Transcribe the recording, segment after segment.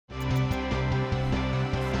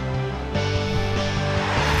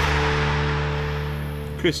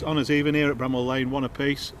Chris, honours even here at Bramall Lane, one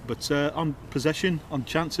apiece, but on possession, on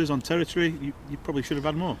chances, on territory, you probably should have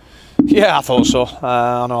had more. Yeah, I thought so.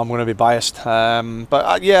 I know I'm going to be biased,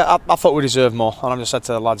 but yeah, I thought we deserved more. And I just said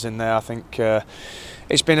to the lads in there, I think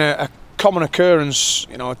it's been a common occurrence,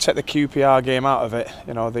 you know, take the QPR game out of it,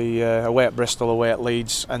 you know, the away at Bristol, away at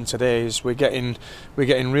Leeds, and today's we're getting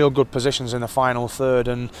real good positions in the final third,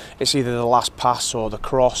 and it's either the last pass or the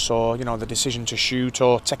cross or, you know, the decision to shoot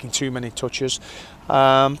or taking too many touches.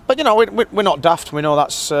 But you know, we're not daft. We know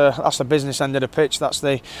that's the business end of the pitch. That's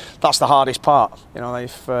the hardest part. You know,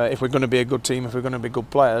 if we're going to be a good team, if we're going to be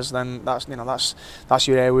good players, then that's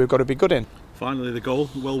your area we've got to be good in. Finally, the goal,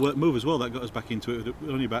 well-worked move as well. That got us back into it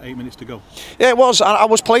with only about 8 minutes to go. Yeah, it was. I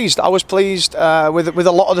was pleased. I was pleased with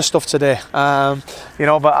a lot of the stuff today. You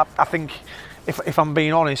know, but I think, if I'm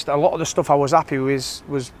being honest, a lot of the stuff I was happy with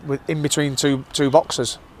was in between two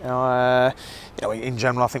boxes. You know, in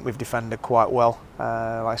general, I think we've defended quite well. Like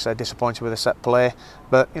I said, disappointed with the set play,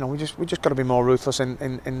 but you know, we just got to be more ruthless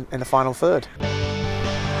in the final third.